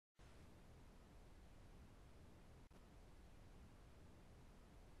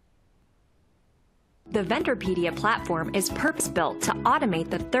The Vendorpedia platform is purpose-built to automate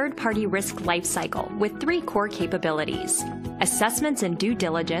the third-party risk lifecycle with 3 core capabilities: assessments and due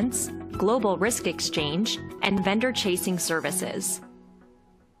diligence, global risk exchange, and vendor chasing services.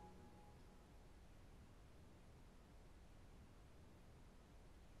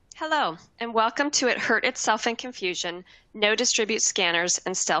 Hello, and welcome to It Hurt Itself in Confusion, No Distribute Scanners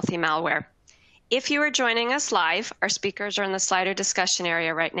and Stealthy Malware. If you are joining us live, our speakers are in the Slido discussion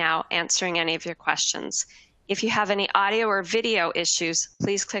area right now answering any of your questions. If you have any audio or video issues,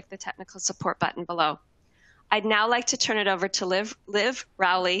 please click the technical support button below. I'd now like to turn it over to Liv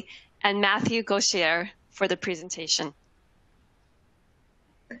Rowley and Mathieu Gaucheler for the presentation.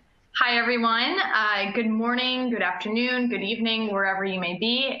 Hi, everyone. Good morning, good afternoon, good evening, wherever you may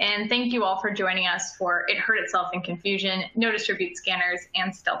be. And thank you all for joining us for It Hurt Itself in Confusion, No Distribute Scanners,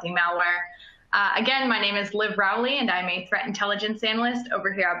 and Stealthy Malware. Again, my name is Liv Rowley, and I'm a threat intelligence analyst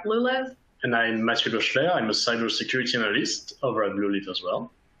over here at Blueliv. And I'm Mathieu Gaucheler. I'm a cybersecurity analyst over at Blueliv as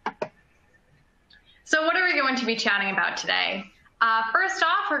well. So what are we going to be chatting about today? First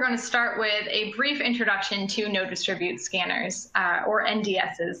off, we're going to start with a brief introduction to no distribute scanners, or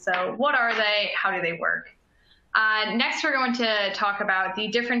NDSs. So what are they? How do they work? Next, we're going to talk about the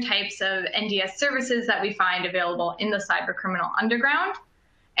different types of NDS services that we find available in the cybercriminal underground.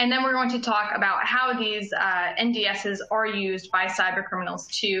 And then we're going to talk about how these NDSs are used by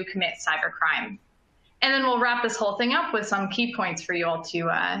cybercriminals to commit cybercrime. And then we'll wrap this whole thing up with some key points for you all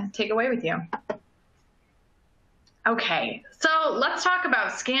to take away with you. Okay, so let's talk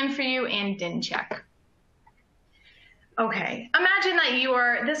about Scan for You and DIN check. Okay, imagine that you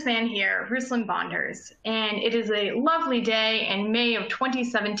are this man here, Ruslan Bonders, and it is a lovely day in May of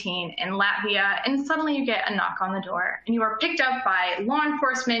 2017 in Latvia, and suddenly you get a knock on the door, and you are picked up by law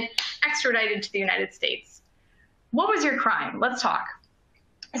enforcement, extradited to the United States. What was your crime? Let's talk.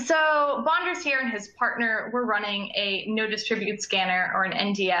 So Bonders here and his partner were running a no distribute scanner, or an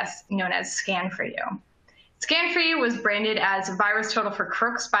NDS, known as Scan for You. Scan for You was branded as virus total for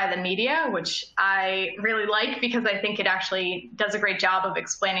crooks by the media, which I really like because I think it actually does a great job of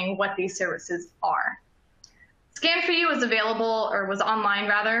explaining what these services are. Scan for You was available, or was online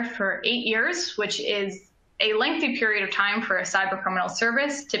rather, for 8 years, which is a lengthy period of time for a cybercriminal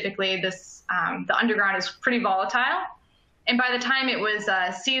service. Typically, the underground is pretty volatile. And by the time it was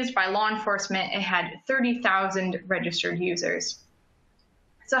seized by law enforcement, it had 30,000 registered users.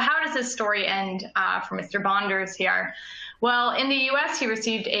 So how does this story end for Mr. Bonders here? Well, in the US, he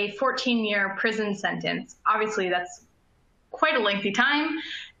received a 14-year prison sentence. Obviously, that's quite a lengthy time.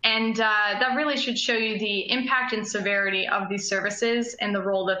 And that really should show you the impact and severity of these services and the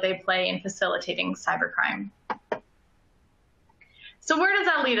role that they play in facilitating cybercrime. So where does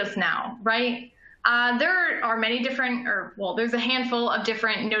that lead us now, right? There are many different, there's a handful of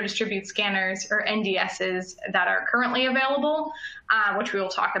different no distribute scanners, or NDSs, that are currently available, which we will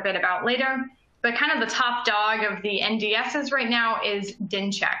talk a bit about later. But kind of the top dog of the NDSs right now is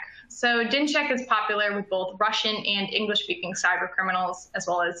DIN check. So DIN check is popular with both Russian and English-speaking cybercriminals, as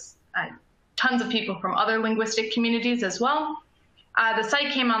well as tons of people from other linguistic communities as well. The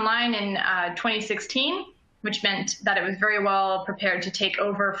site came online in 2016. Which meant that it was very well prepared to take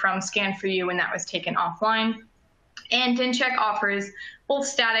over from Scan for You when that was taken offline. And DIN check offers both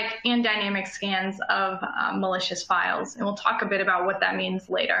static and dynamic scans of malicious files. And we'll talk a bit about what that means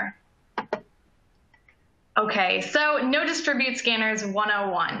later. Okay, so no distribute scanners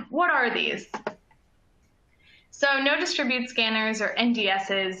 101. What are these? So no distribute scanners, or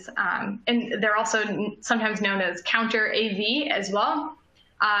NDSs, and they're also sometimes known as counter AV as well.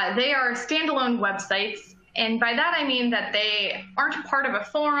 They are standalone websites. And by that, I mean that they aren't part of a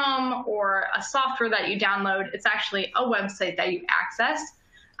forum or a software that you download. It's actually a website that you access,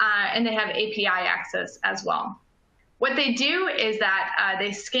 and they have API access as well. What they do is that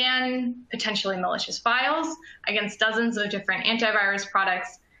they scan potentially malicious files against dozens of different antivirus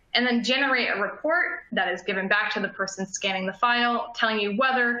products, and then generate a report that is given back to the person scanning the file, telling you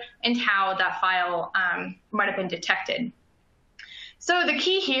whether and how that file might have been detected. So the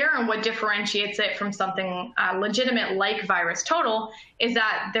key here, and what differentiates it from something legitimate like virus total, is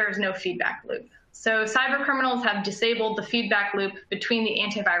that there's no feedback loop. So cybercriminals have disabled the feedback loop between the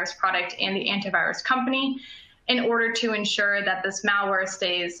antivirus product and the antivirus company in order to ensure that this malware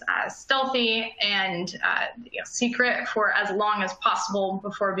stays stealthy and secret for as long as possible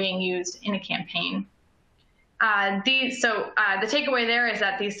before being used in a campaign. The takeaway there is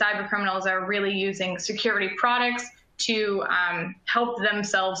that these cybercriminals are really using security products to help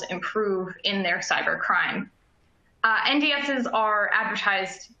themselves improve in their cybercrime. NDSs are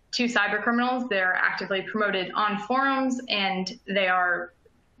advertised to cybercriminals. They're actively promoted on forums, and they're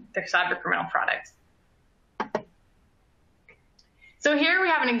cybercriminal products. So here we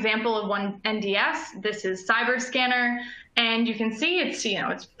have an example of one NDS. This is Cyberscanner, and you can see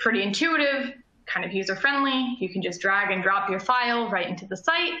it's pretty intuitive, kind of user-friendly. You can just drag and drop your file right into the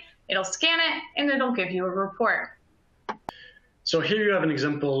site. It'll scan it, and it'll give you a report. So here you have an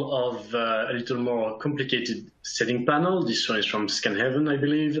example of a little more complicated setting panel. This one is from ScanHeaven, I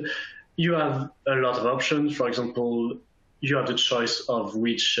believe. You have a lot of options. For example, you have the choice of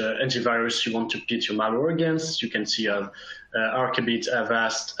which antivirus you want to pit your malware against. You can see you have Archibit,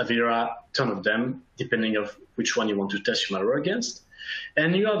 Avast, Avira, a ton of them, depending on which one you want to test your malware against.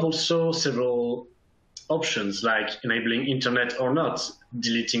 And you have also several options like enabling internet or not,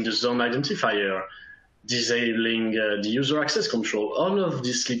 deleting the zone identifier, disabling the user access control. All of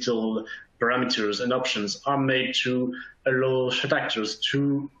these little parameters and options are made to allow threat actors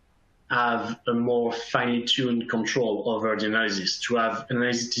to have a more finely tuned control over the analysis, to have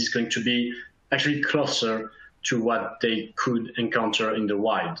analysis that is going to be actually closer to what they could encounter in the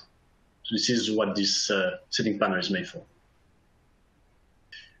wild. So this is what this setting panel is made for.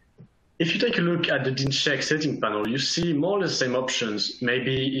 If you take a look at the DINCheck setting panel, you see more or less the same options,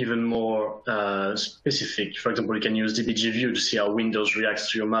 maybe even more specific. For example, you can use DBGView to see how Windows reacts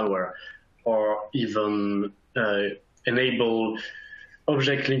to your malware, or even enable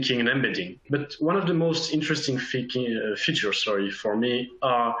object linking and embedding. But one of the most interesting features, for me,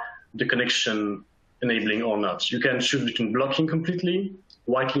 are the connection enabling or not. You can choose between blocking completely,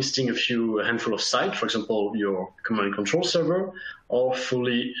 whitelisting a handful of sites, for example, your command and control server, or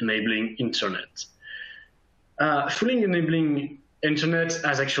fully enabling internet. Fully enabling internet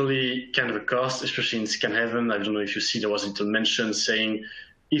has actually kind of a cost, especially in ScanHeaven. I don't know if you see there was a little mention saying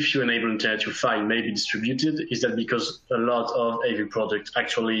if you enable internet, your file may be distributed. Is that because a lot of AV products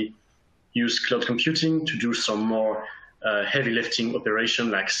actually use cloud computing to do some more heavy lifting operation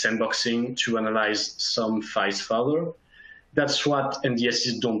like sandboxing to analyze some files further? That's what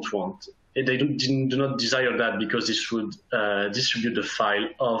NDSs don't want. They do not desire that because this would distribute the file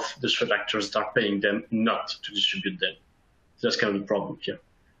of the threat actors that are paying them not to distribute them. So that's kind of the problem here.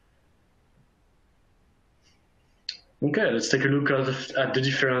 Okay, let's take a look at the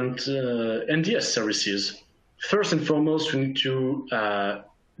different NDS services. First and foremost, we need to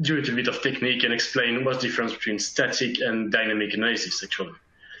do a little bit of technique and explain what's the difference between static and dynamic analysis, actually.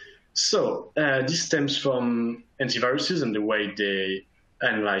 So this stems from antiviruses and the way they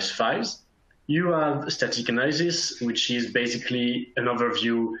analyze files. You have static analysis, which is basically an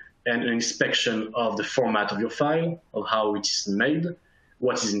overview and an inspection of the format of your file, of how it is made,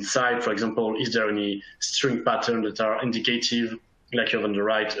 what is inside. For example, is there any string patterns that are indicative, like you have on the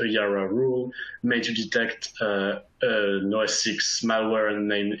right, a YARA rule made to detect an OS 6 malware and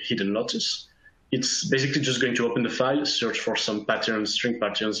named Hidden Lotus. It's basically just going to open the file, search for some patterns, string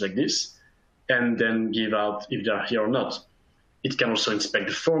patterns like this, and then give out if they are here or not. It can also inspect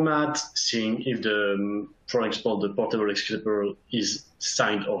the format, seeing if for example, the portable executable is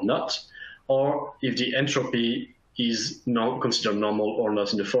signed or not, or if the entropy is considered normal or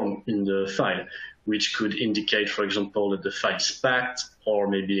not in the file, which could indicate, for example, that the file is packed or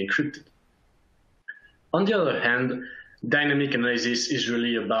maybe encrypted. On the other hand, dynamic analysis is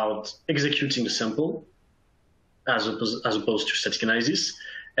really about executing the sample as opposed to static analysis,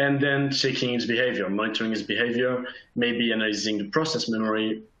 and then checking its behavior, monitoring its behavior, maybe analyzing the process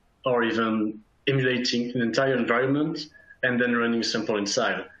memory, or even emulating an entire environment and then running a sample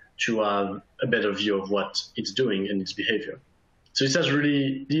inside to have a better view of what it's doing and its behavior. So these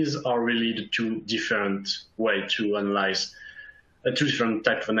are really the two different ways to analyze, two different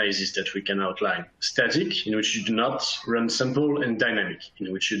types of analysis that we can outline. Static, in which you do not run sample, and dynamic,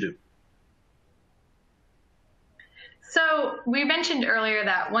 in which you do. So we mentioned earlier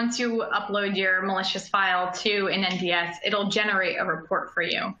that once you upload your malicious file to an NDS, it'll generate a report for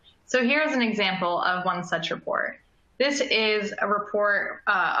you. So here's an example of one such report. This is a report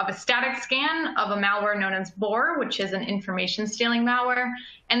of a static scan of a malware known as Boar, which is an information stealing malware.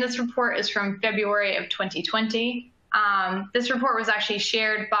 And this report is from February of 2020. This report was actually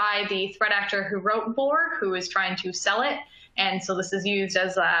shared by the threat actor who wrote Boar, who is trying to sell it. And so this is used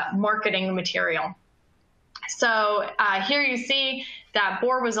as a marketing material. So here you see that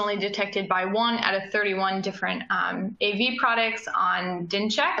Boar was only detected by 1 out of 31 different AV products on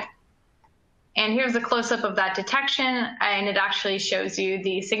DINCheck. And here's a close-up of that detection, and it actually shows you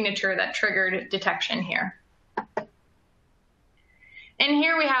the signature that triggered detection here. And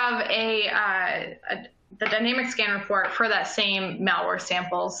here we have the dynamic scan report for that same malware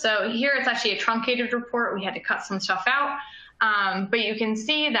sample. So here it's actually a truncated report. We had to cut some stuff out. But you can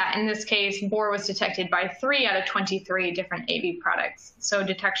see that in this case, Boar was detected by 3 out of 23 different AV products. So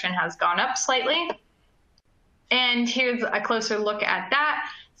detection has gone up slightly. And here's a closer look at that.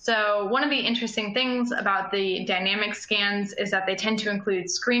 So one of the interesting things about the dynamic scans is that they tend to include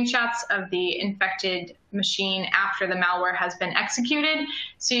screenshots of the infected machine after the malware has been executed.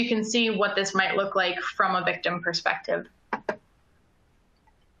 So you can see what this might look like from a victim perspective.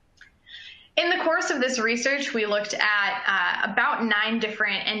 In the course of this research, we looked at about 9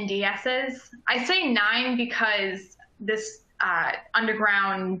 different NDSs. I say 9 because this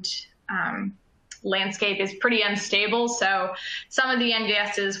underground landscape is pretty unstable. So some of the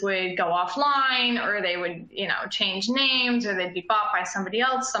NDSs would go offline, or they would, change names, or they'd be bought by somebody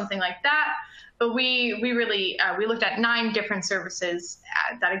else, something like that. But we really looked at 9 different services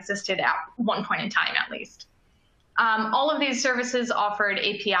that existed at one point in time, at least. All of these services offered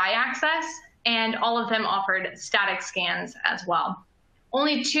API access, and all of them offered static scans as well.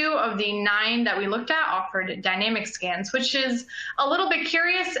 Only 2 of the 9 that we looked at offered dynamic scans, which is a little bit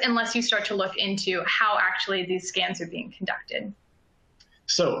curious unless you start to look into how actually these scans are being conducted.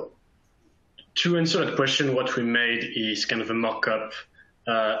 So to answer that question, what we made is kind of a mock-up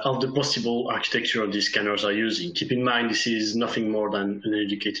of the possible architecture these scanners are using. Keep in mind, this is nothing more than an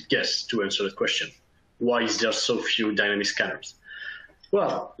educated guess to answer that question. Why is there so few dynamic scanners?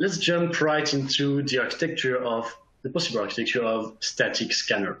 Well, let's jump right into the possible architecture of static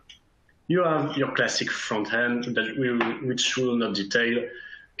scanner. You have your classic front end, which we will not detail,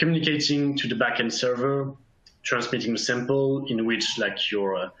 communicating to the backend server, transmitting a sample in which, like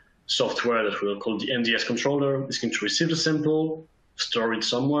your software that we'll call the NDS controller is going to receive the sample, store it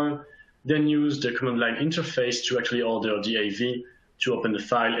somewhere, then use the command line interface to actually order the AV to open the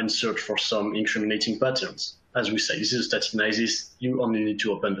file and search for some incriminating patterns. As we say, this is a static analysis, you only need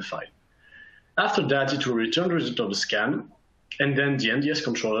to open the file. After that, it will return the result of the scan, and then the NDS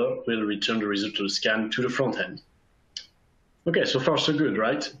controller will return the result of the scan to the front end. Okay, so far so good,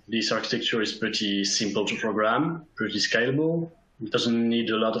 right? This architecture is pretty simple to program, pretty scalable. It doesn't need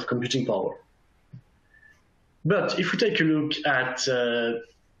a lot of computing power. But if we take a look at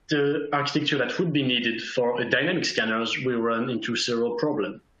the architecture that would be needed for a dynamic scanners, we run into several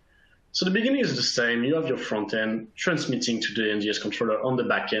problems. So the beginning is the same. You have your front end transmitting to the NDS controller on the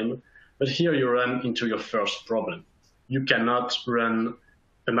back end, but here you run into your first problem. You cannot run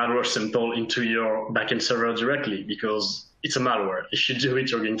a malware sample into your backend server directly because it's a malware. If you do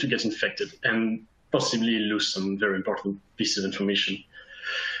it, you're going to get infected and possibly lose some very important pieces of information.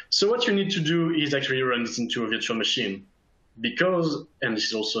 So what you need to do is actually run this into a virtual machine because, and this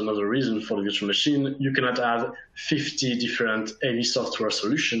is also another reason for the virtual machine, you cannot have 50 different AV software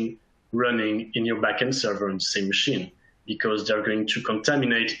solutions running in your backend server on the same machine because they're going to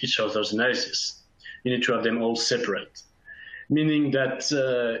contaminate each other's analysis. You need to have them all separate, meaning that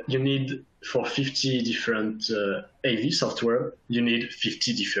you need, for 50 different AV software, you need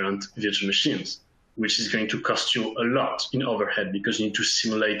 50 different virtual machines, which is going to cost you a lot in overhead because you need to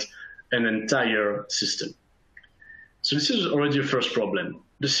simulate an entire system. So this is already a first problem.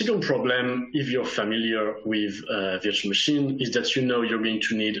 The second problem, if you're familiar with virtual machine, is that you know you're going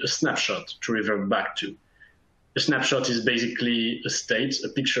to need a snapshot to revert back to. A snapshot is basically a state, a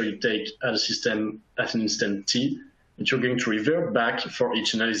picture you take at a system at an instant T, that you're going to revert back for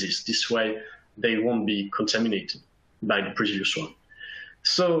each analysis. This way, they won't be contaminated by the previous one.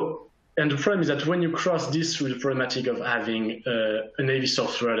 So, and the problem is that when you cross this with the problematic of having an AV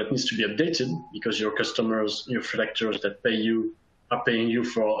software that needs to be updated, because your customers, your selectors that pay you are paying you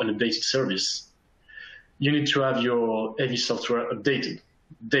for an updated service, you need to have your AV software updated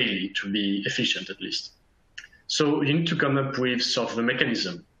daily to be efficient at least. So you need to come up with sort of a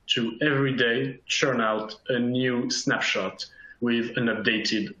mechanism to every day churn out a new snapshot with an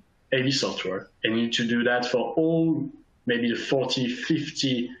updated AV software. And you need to do that for all maybe the 40,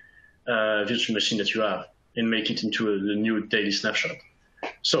 50 virtual machine that you have and make it into a new daily snapshot.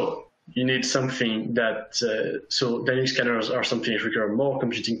 So you need something that, so dynamic scanners are something that require more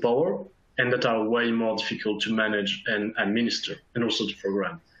computing power and that are way more difficult to manage and administer and also to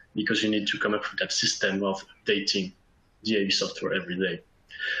program because you need to come up with that system of updating the AV software every day.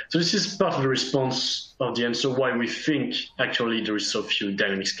 So this is part of the response of the answer why we think actually there is so few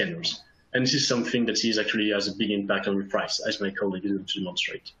dynamic scanners. And this is something that is actually has a big impact on the price, as my colleague is going to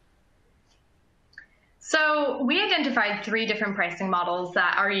demonstrate. So we identified 3 different pricing models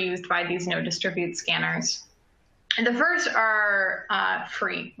that are used by these no-distribute scanners. And the first are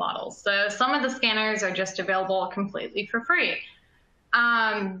free models. So some of the scanners are just available completely for free.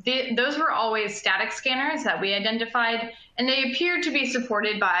 Those were always static scanners that we identified, and they appeared to be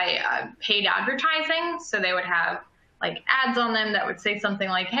supported by paid advertising. So they would have like ads on them that would say something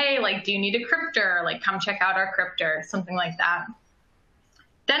like, hey, like, do you need a crypter? Like, come check out our crypter, something like that.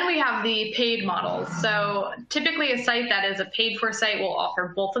 Then we have the paid models. So typically a site that is a paid for site will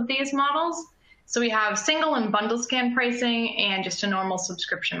offer both of these models. So we have single and bundle scan pricing and just a normal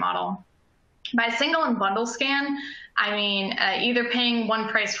subscription model. By single and bundle scan, I mean either paying one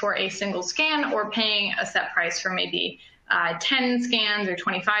price for a single scan or paying a set price for maybe 10 scans or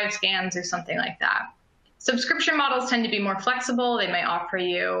 25 scans or something like that. Subscription models tend to be more flexible. They may offer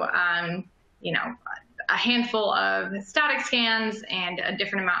you, a handful of static scans and a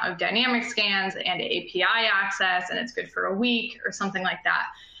different amount of dynamic scans and API access, and it's good for a week or something like that.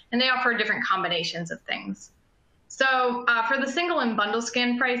 And they offer different combinations of things. So for the single and bundle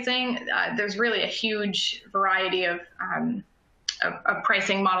scan pricing, there's really a huge variety of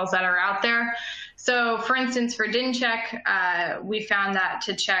pricing models that are out there. So for instance, for DINCheck, we found that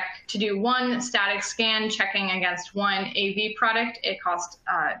to do one static scan checking against one AV product, it costs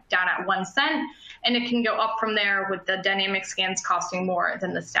down at 1 cent, and it can go up from there with the dynamic scans costing more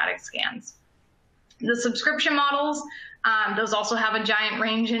than the static scans. The subscription models, those also have a giant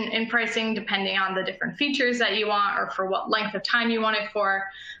range in pricing depending on the different features that you want or for what length of time you want it for.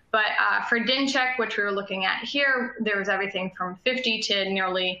 But for DINCheck, which we were looking at here, there was everything from 50 to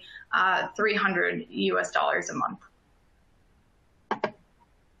nearly $300 a month.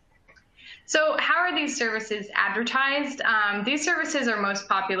 So how are these services advertised? These services are most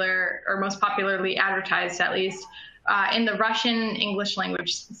popularly advertised, at least, in the Russian English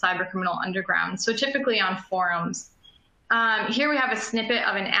language cybercriminal underground, so typically on forums. Here we have a snippet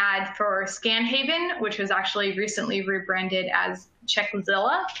of an ad for ScanHaven, which was actually recently rebranded as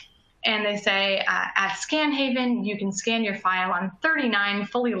Checkzilla. And they say, at ScanHaven, you can scan your file on 39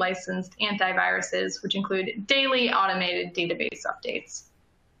 fully licensed antiviruses, which include daily automated database updates.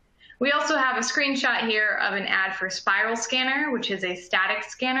 We also have a screenshot here of an ad for Spiral Scanner, which is a static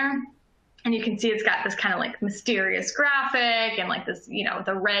scanner. And you can see it's got this kind of like mysterious graphic and like this,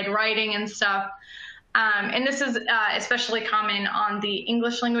 the red writing and stuff. And this is especially common on the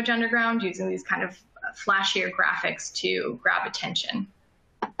English language underground, using these kind of flashier graphics to grab attention.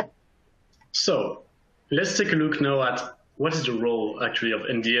 So let's take a look now at what is the role actually of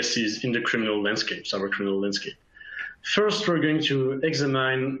NDSs in the criminal landscape, cybercriminal landscape. First, we're going to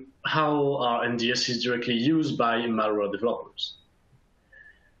examine how are NDSs directly used by malware developers.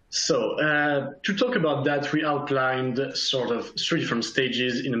 So to talk about that, we outlined sort of 3 different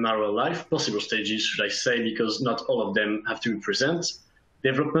stages in a malware life, possible stages, should I say, because not all of them have to be present: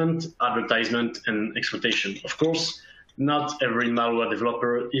 development, advertisement, and exploitation. Of course, not every malware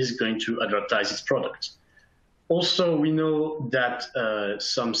developer is going to advertise its product. Also, we know that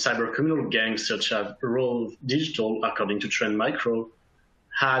some cybercriminal gangs, such as Rowley Digital, according to Trend Micro,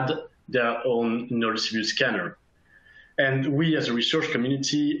 had their own no-distribute scanner. And we, as a research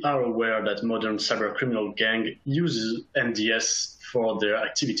community, are aware that modern cybercriminal gang uses NDS for their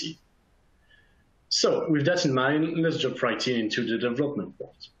activity. So, with that in mind, let's jump right into the development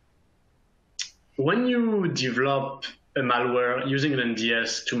part. When you develop a malware using an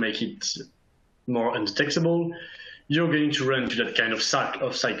NDS to make it more undetectable, you're going to run into that kind of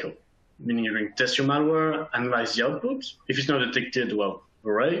cycle, meaning you're going to test your malware, analyze the output. If it's not detected, well,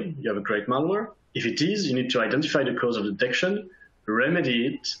 hooray, you have a great malware. If it is, you need to identify the cause of detection, remedy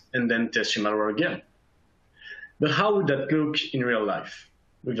it, and then test your malware again. But how would that look in real life?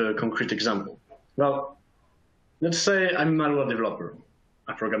 With a concrete example. Well, let's say I'm a malware developer.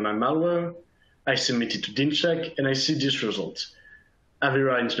 I program my malware, I submit it to DINCheck, and I see this result.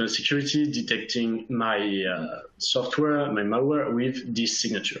 Avira Internet Security detecting my software, my malware, with this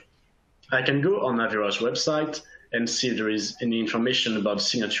signature. I can go on Avira's website and see if there is any information about the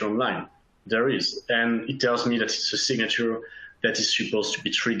signature online. There is, and it tells me that it's a signature that is supposed to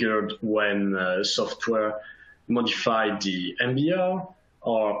be triggered when software modified the MBR,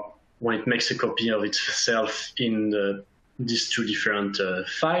 or when it makes a copy of itself in these 2 different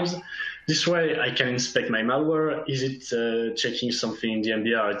files. This way, I can inspect my malware. Is it checking something in the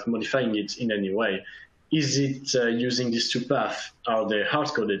MBR? Is it modifying it in any way? Is it using these 2 paths? Are they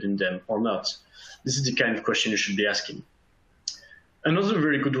hard-coded in them or not? This is the kind of question you should be asking. Another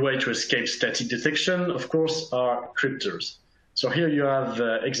very good way to escape static detection, of course, are cryptors. So here you have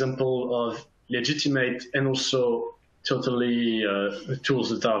an example of legitimate and also totally tools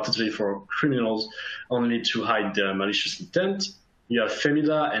that are totally for criminals, only to hide their malicious intent. You have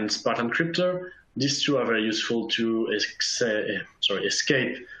Femida and Spartan Cryptor. These 2 are very useful to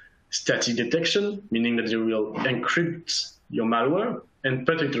escape static detection, meaning that they will encrypt your malware and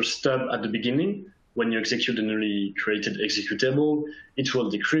protect your stub at the beginning. When you execute a newly created executable, it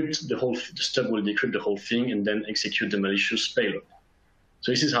will decrypt the stub will decrypt the whole thing and then execute the malicious payload.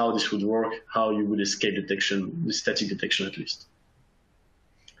 So this is how this would work, how you would escape detection, the static detection at least.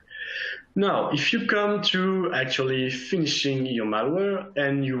 Now, if you come to actually finishing your malware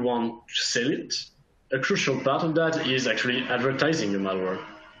and you want to sell it, a crucial part of that is actually advertising your malware.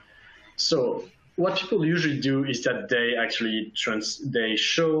 So what people usually do is that they actually they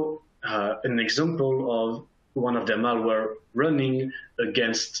show an example of one of their malware running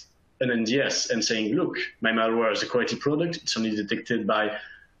against an NDS and saying, look, my malware is a quality product. It's only detected by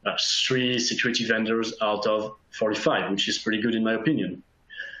 3 security vendors out of 45, which is pretty good in my opinion.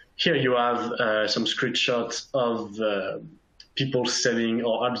 Here you have some screenshots of people selling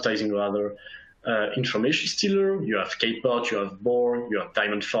or advertising rather information stealer. You have Kpot, you have Boar, you have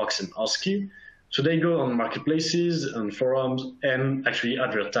Diamond Fox and Husky. So they go on marketplaces and forums and actually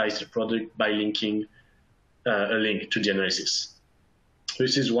advertise the product by linking a link to the analysis.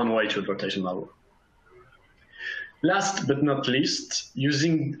 This is one way to advertise malware. Last but not least,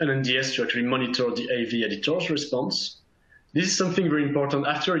 using an NDS to actually monitor the AV editor's response. This is something very important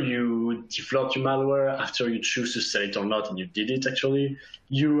after you develop your malware, after you choose to sell it or not, and you did it actually,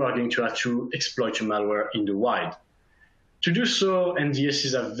 you are going to have to exploit your malware in the wild. To do so,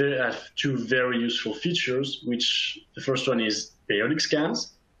 NDSs have 2 very useful features, which the first one is periodic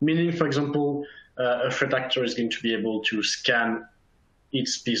scans, meaning, for example, a threat actor is going to be able to scan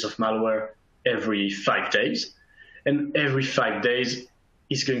its piece of malware every 5 days. And every 5 days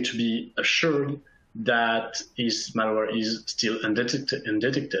is going to be assured that his malware is still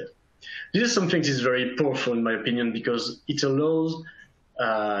undetected. This is something that is very powerful in my opinion because it allows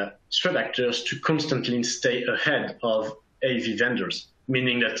threat actors to constantly stay ahead of AV vendors,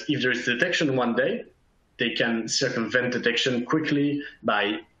 meaning that if there is detection one day, they can circumvent detection quickly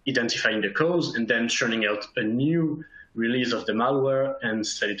by identifying the cause and then churning out a new release of the malware and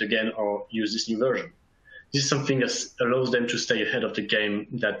sell it again or use this new version. This is something that allows them to stay ahead of the game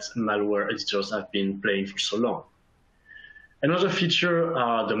that malware editors have been playing for so long. Another feature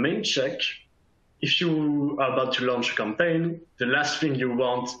are domain check. If you are about to launch a campaign, the last thing you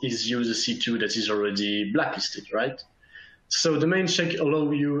want is use a C2 that is already blacklisted, right? So domain check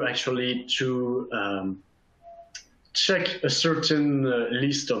allow you actually to check a certain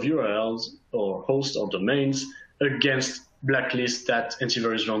list of URLs or hosts or domains against blacklists that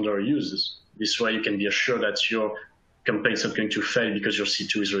antivirus vendor uses. This way you can be assured that your campaign is not going to fail because your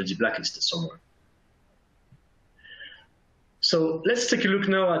C2 is already blacklisted somewhere. So let's take a look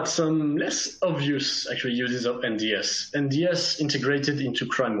now at some less obvious actually uses of NDS. NDS integrated into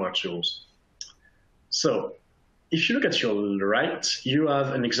crimeware tools. So if you look at your right, you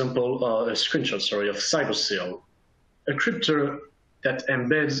have an example or a screenshot, sorry, of CyberSeal, a cryptor that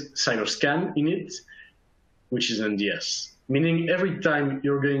embeds CyberScan in it, which is an NDS. Meaning every time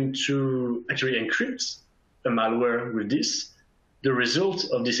you're going to actually encrypt a malware with this, the result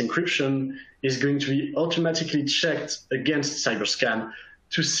of this encryption is going to be automatically checked against CyberScan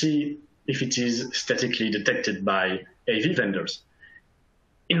to see if it is statically detected by AV vendors.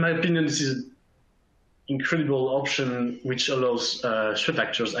 In my opinion, this is an incredible option which allows threat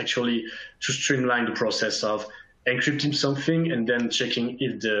actors actually to streamline the process of encrypting something and then checking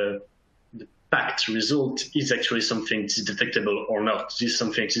if the packed result is actually something that is detectable or not. This is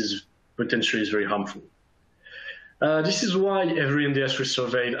something that is potentially very harmful. This is why every NDS we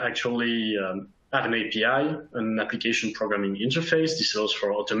surveyed actually have an API, an application programming interface. This allows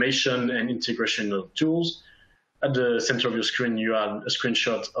for automation and integration of tools. At the center of your screen, you have a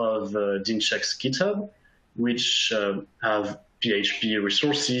screenshot of DynCheck's GitHub, which have PHP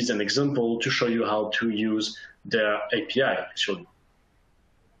resources and example to show you how to use their API actually.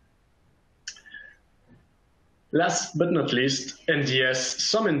 Last but not least, NDS.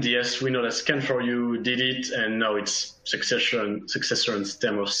 Some NDS we know that Scan4U did it, and now it's successor in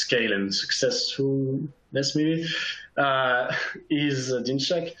terms of scale and successfulness maybe, is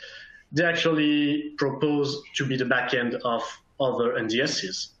DynCheck. They actually propose to be the backend of other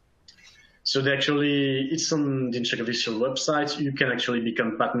NDSs. So they actually, it's on DynCheck official website. You can actually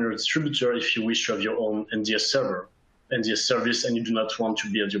become partner distributor if you wish to have your own NDS server, NDS service, and you do not want to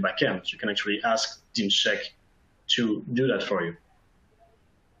build your backend. You can actually ask DynCheck to do that for you.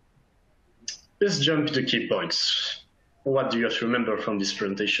 Let's jump to the key points. What do you have to remember from this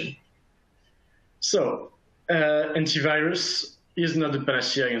presentation? So, antivirus is not the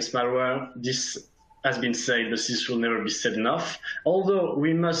panacea against malware. This has been said, but this will never be said enough. Although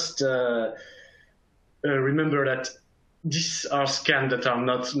we must remember that these are scans that are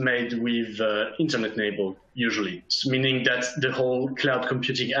not made with internet enabled, usually, meaning that the whole cloud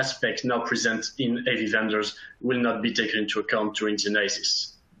computing aspect now present in AV vendors will not be taken into account during the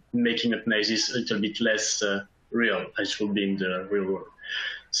analysis, making the analysis a little bit less real as it will be in the real world.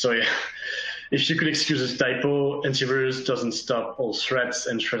 So yeah, If you could excuse this typo, antivirus doesn't stop all threats,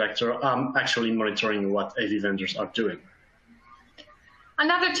 and threat actors are actually monitoring what AV vendors are doing.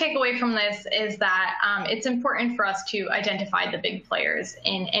 Another takeaway from this is that it's important for us to identify the big players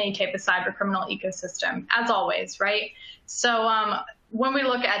in any type of cybercriminal ecosystem, as always, right? So when we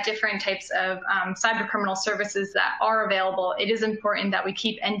look at different types of cybercriminal services that are available, it is important that we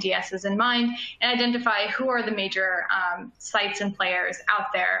keep NDSs in mind and identify who are the major sites and players out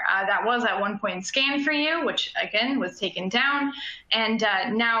there. That was at one point Scan4U, which again was taken down. And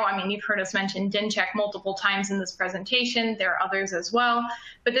now, I mean, you've heard us mention DINCheck multiple times in this presentation. There are others as well.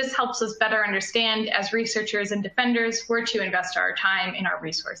 But this helps us better understand, as researchers and defenders, where to invest our time and our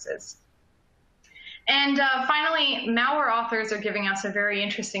resources. And finally, malware authors are giving us a very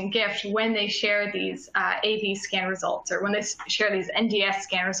interesting gift when they share these AV scan results, or when they share these NDS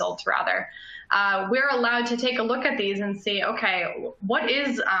scan results, rather. We're allowed to take a look at these and see, okay, what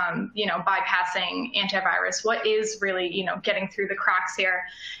is, bypassing antivirus? What is really, getting through the cracks here?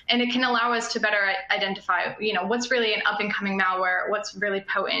 And it can allow us to better identify, what's really an up-and-coming malware, what's really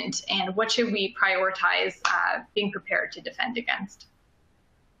potent, and what should we prioritize being prepared to defend against.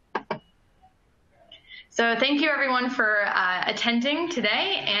 So thank you, everyone, for attending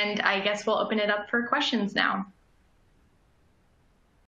today, and I guess we'll open it up for questions now.